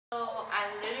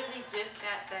literally just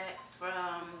got back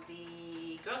from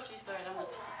the grocery store. I don't know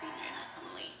if you can see me or not, so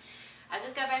I'm late. I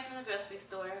just got back from the grocery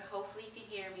store. Hopefully you can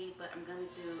hear me, but I'm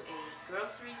gonna do a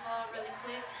grocery haul really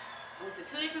quick. I went to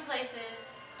 2 different places,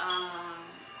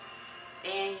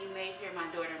 and you may hear my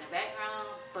daughter in the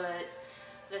background, but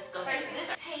let's go ahead.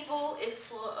 This table is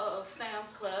full of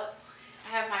Sam's Club.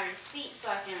 I have my receipt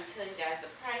so I can tell you guys the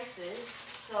prices.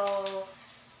 So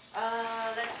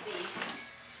let's see.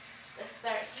 Let's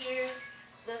start here.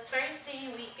 The first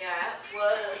thing we got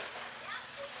was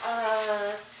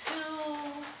 2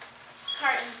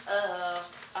 cartons of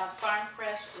Farm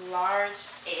Fresh large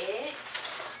eggs,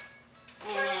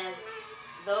 and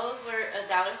those were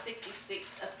 $1.66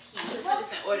 a piece. I put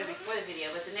this in order before the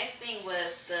video, but the next thing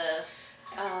was the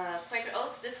Quaker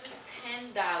Oats. This was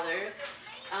 $10.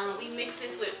 We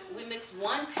mixed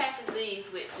 1 pack of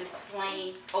these with just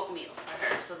plain oatmeal for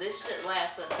her. So this should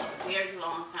last us a very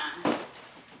long time.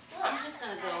 I'm just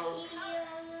gonna go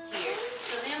here.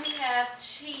 So then we have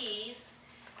cheese.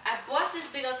 I bought this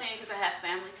big old thing because I have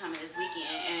family coming this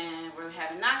weekend, and we're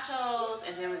having nachos,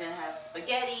 and then we're gonna have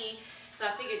spaghetti. So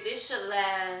I figured this should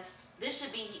last. This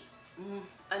should be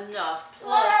enough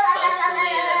plus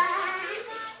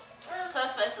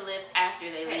for us to live after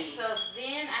they leave. So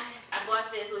then I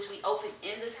bought this, which we opened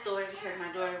in the store because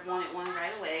my daughter wanted one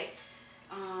right away.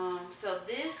 So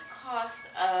this cost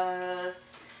us,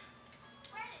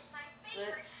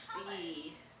 let's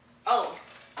see. Oh,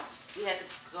 we had to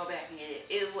go back and get it.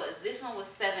 This one was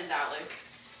 $7.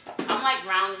 I'm like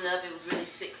rounding up. It was really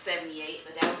 $6.78,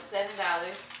 but that was $7.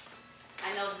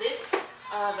 I know this,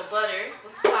 the butter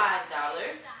was $5.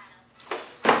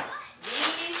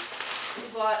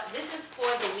 This is for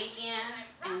the weekend,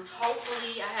 and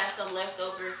hopefully I have some left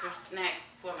over for snacks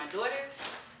for my daughter.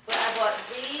 But I bought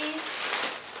these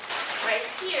right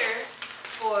here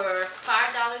for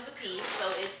 $5 a piece.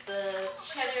 So it's the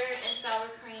cheddar and sour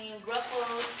cream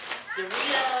Ruffles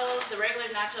Doritos, the regular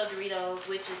nacho Doritos,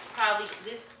 which is probably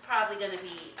gonna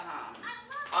be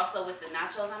also with the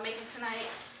nachos I'm making tonight.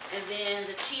 And then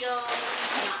the Cheetos,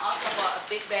 and I also bought a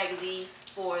big bag of these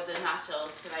for the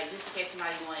nachos tonight, just in case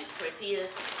somebody wanted tortillas.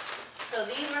 So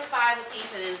these were $5 a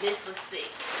piece, and then this was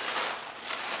 $6.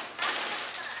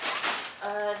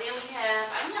 Then we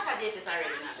have, I don't know if I did this already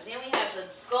or not, but then we have the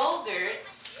Go-Gurts,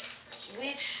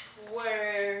 which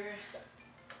were,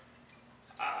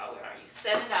 where are you,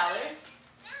 $7.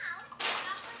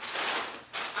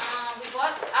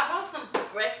 I bought some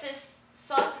breakfast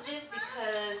sausages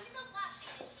because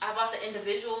I bought the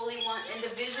individual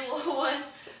ones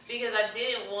because I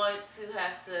didn't want to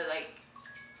have to, like,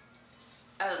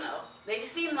 I don't know. They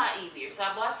just seemed a lot easier. So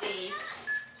I bought these,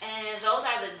 and those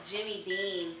are the Jimmy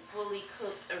Dean fully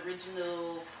cooked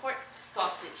original pork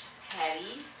sausage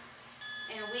patties,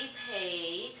 and we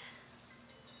paid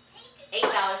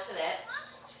 $8 for that.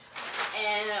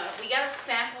 And we got a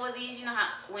sample of these. You know how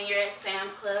when you're at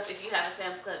Sam's Club, if you have a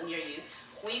Sam's Club near you,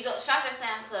 when you go shop at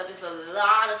Sam's Club, there's a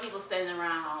lot of people standing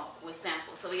around with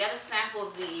samples. So we got a sample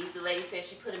of these. The lady said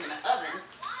she put them in the oven.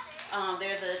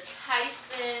 They're the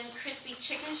Tyson crispy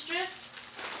chicken strips.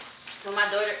 When my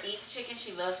daughter eats chicken,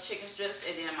 she loves chicken strips,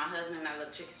 and then my husband and I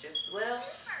love chicken strips as well.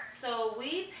 So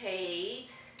we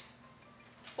paid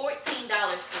 $14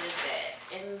 for this bag.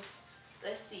 And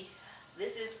let's see,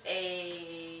 this is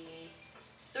a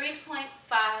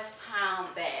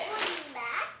 3.5-pound bag.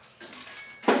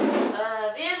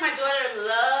 Then my daughter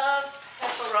loves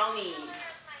pepperonis,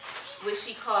 which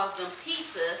she calls them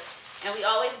pizza, and we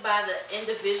always buy the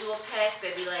individual packs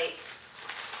that be like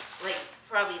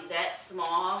probably that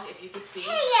small, if you can see.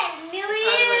 Probably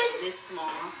like this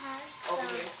small over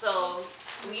here. So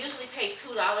we usually pay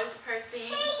 $2 per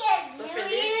thing, but for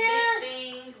this big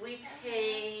thing we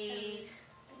paid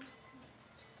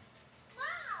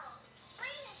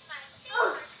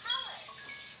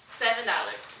 $7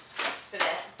 for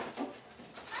that.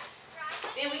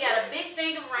 Then we got a big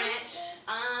thing of ranch. I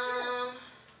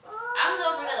don't know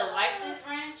if we're gonna like this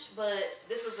ranch, but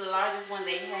this was the largest one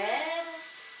they had,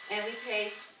 and we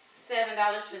paid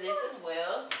 $7 for this as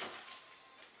well.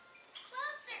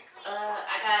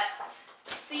 I got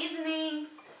seasonings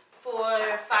for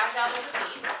 $5 a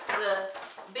piece. The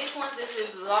big ones, this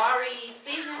is Lawry's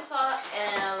seasoning salt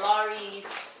and Lawry's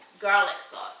garlic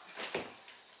salt.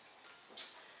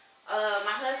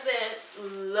 My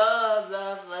husband loves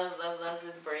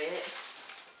this bread.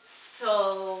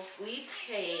 So we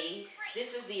paid,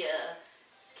 this is the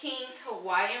King's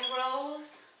Hawaiian Rolls,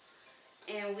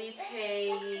 and we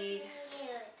paid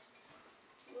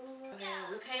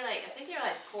like, I think they're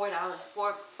like $4, $5,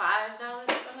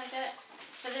 something like that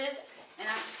for this. And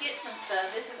I skipped some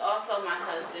stuff. This is also my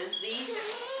husband's. These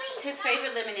His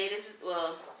favorite lemonade is,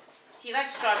 well, he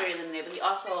likes strawberry lemonade, but he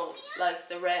also likes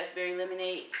the raspberry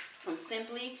lemonade from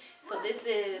Simply. So this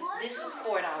was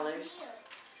 $4.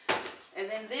 And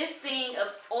then this thing of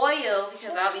oil,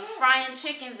 because I'll be frying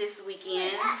chicken this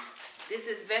weekend. This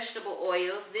is vegetable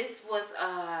oil. This was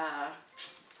I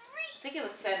think it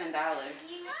was $7.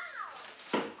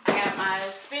 I got my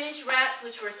spinach wraps,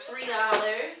 which were $3.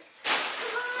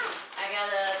 I got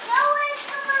a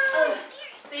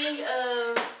thing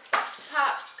of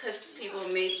pop, because people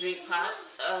may drink pop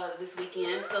this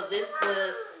weekend. So this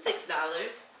was $6.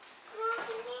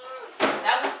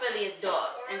 That one's for the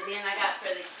adults. And then I got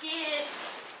for the kids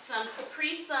some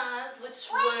Capri Suns, which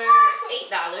were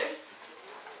 $8.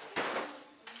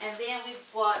 And then we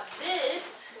bought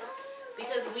this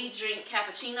because we drink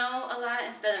cappuccino a lot.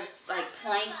 Instead of like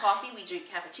plain coffee, we drink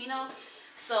cappuccino.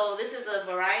 So this is a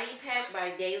variety pack by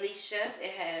Daily Chef.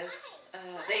 It has,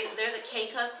 they're the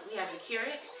K-Cups. We have the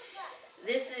Keurig.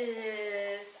 This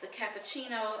is the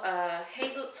cappuccino,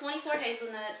 24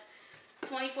 hazelnut,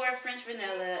 24 French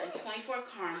vanilla, and 24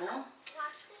 caramel.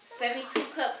 72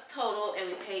 cups total, and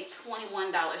we paid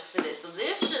 $21 for this. So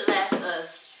this should last us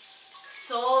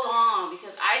so long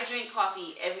because I drink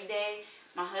coffee every day.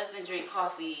 My husband drinks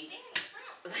coffee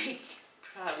like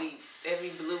probably every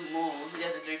blue moon. He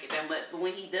doesn't drink it that much, but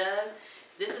when he does,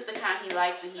 this is the kind he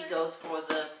likes, and he goes for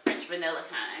the French vanilla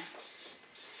kind.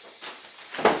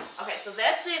 Okay, so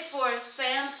that's it for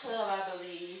Sam's Club, I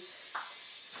believe.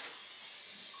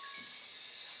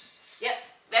 Yep,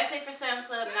 that's it for Sam's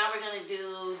Club. Now we're gonna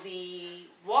do the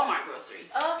Walmart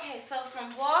groceries. Okay, so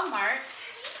from Walmart,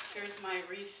 here's my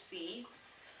receipts.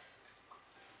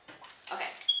 Okay,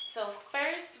 so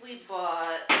first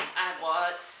I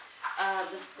bought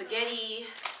the spaghetti,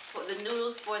 the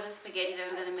noodles for the spaghetti that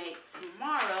I'm gonna make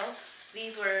tomorrow.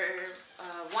 These were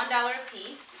 $1 a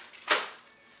piece.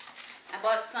 I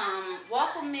bought some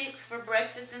waffle mix for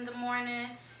breakfast in the morning,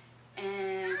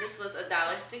 and this was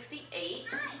 $1.68.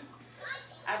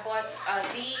 I bought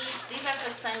these are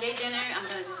for Sunday dinner. I'm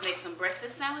gonna just make some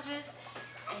breakfast sandwiches,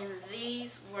 and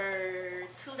these were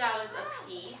 $2 a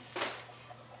piece.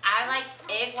 I like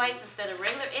egg whites instead of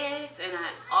regular eggs, and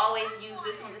I always use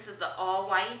this one. This is the all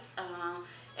white,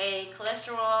 a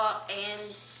cholesterol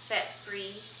and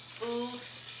fat-free food.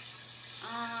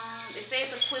 It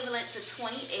says equivalent to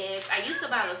 20 eggs. I used to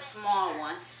buy the small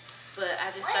one, but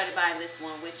I just started buying this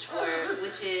one, which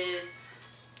is,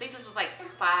 I think this was like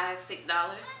 $5,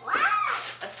 $6.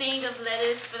 A thing of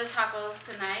lettuce for the tacos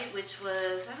tonight, which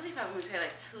was, I believe I'm gonna pay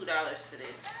like $2 for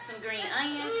this. Some green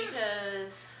onions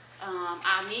because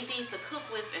I need these to cook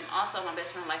with, and also my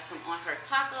best friend likes them on her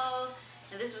tacos.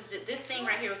 And this thing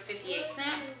right here was 58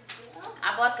 cents.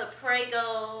 I bought the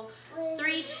Prego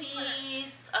 3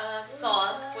 cheese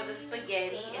sauce for the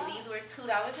spaghetti, and these were $2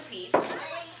 a piece.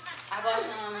 I bought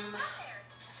some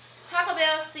Taco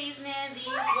Bell seasoning. These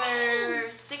were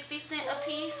 60 cents a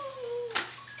piece.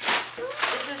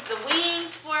 This is the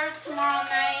wings for tomorrow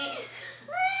night,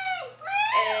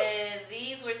 and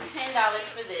these were $10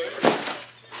 for this.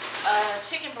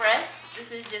 Chicken breast.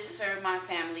 This is just for my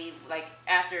family, like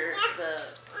after the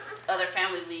other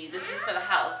family leaves. This is just for the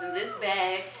house. And this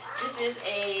bag, this is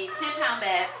a 10-pound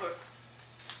bag for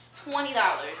 $20.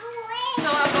 So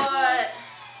I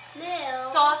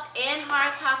bought soft and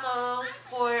hard tacos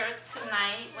for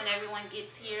tonight when everyone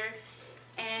gets here.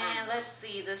 And let's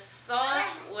see, the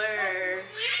soft were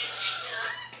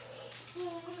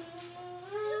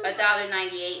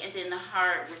 $1.98, and then the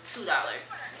hard were $2.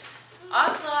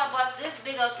 Also, I bought this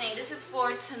big old thing. This is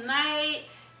for tonight,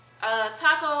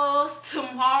 tacos,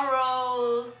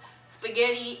 tomorrow's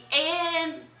spaghetti,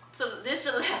 and so this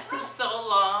should last us so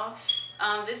long.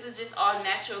 This is just all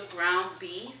natural ground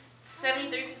beef,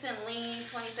 73% lean,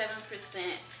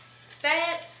 27%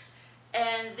 fat,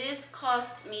 and this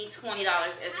cost me $20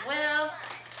 as well.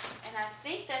 And I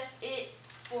think that's it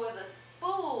for the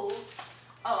food.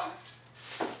 Oh,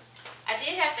 I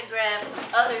did have to grab some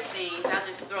other things. I'll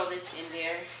just throw this in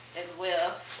there as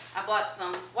well. I bought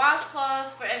some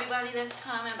washcloths for everybody that's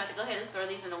coming. I'm about to go ahead and throw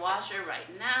these in the washer right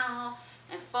now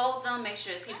and fold them. Make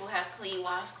sure that people have clean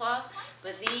washcloths.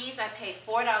 But these I paid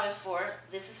 $4 for.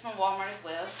 This is from Walmart as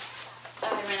well.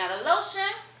 I ran out of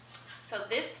lotion. So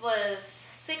this was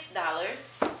 $6.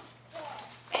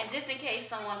 And just in case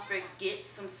someone forgets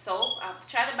some soap, I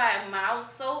try to buy a mild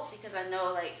soap because I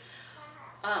know like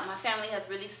my family has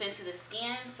really sensitive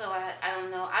skin, so I don't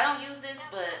know. I don't use this,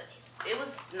 but it was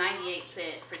 98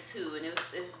 cents for 2, and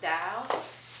it's Dow.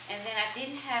 And then I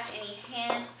didn't have any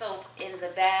hand soap in the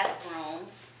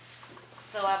bathrooms,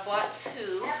 so I bought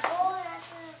 2.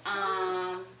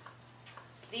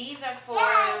 These are for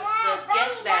the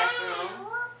guest bathroom.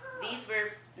 These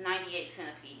were 98 cents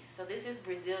a piece. So this is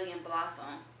Brazilian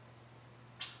Blossom.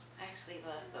 I actually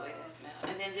love the way they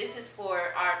smell. And then this is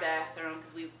for our bathroom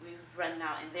because we've run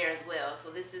out in there as well. So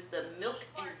this is the Milk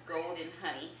and Golden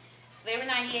Honey. So they were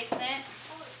 98 cents.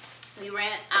 We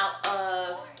ran out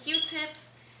of Q-tips.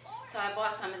 So I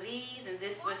bought some of these, and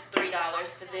this was $3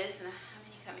 for this. And how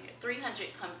many come in here?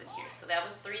 300 comes in here. So that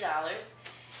was $3.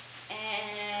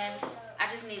 And I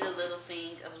just need a little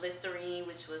thing of Listerine,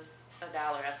 which was $1,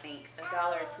 I think. $1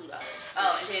 or $2.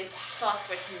 Oh, and then sauce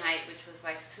for tonight, which was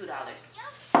like $2.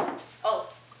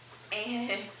 Oh,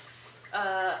 and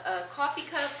a coffee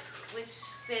cup, which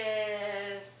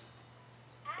says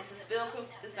it's a spill-proof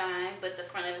design, but the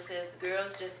front of it says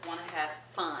girls just want to have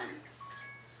fun.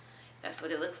 That's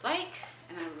what it looks like,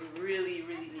 and I really,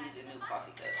 really need a new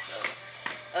coffee cup.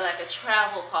 So, like a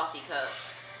travel coffee cup.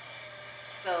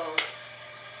 So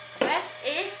that's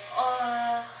it.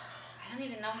 I don't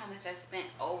even know how much I spent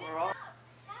overall.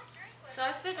 So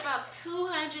I spent about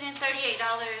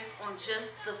 $238 on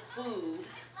just the food,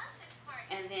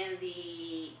 and then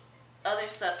the other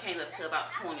stuff came up to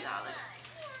about $20.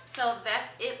 So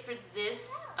that's it for this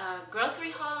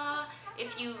grocery haul.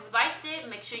 If you liked it,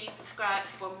 make sure you subscribe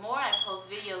for more. I post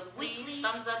videos weekly.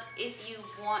 Thumbs up if you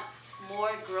want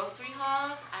more grocery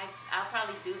hauls. I'll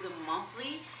probably do them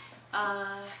monthly.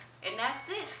 And that's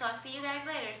it. So I'll see you guys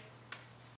later.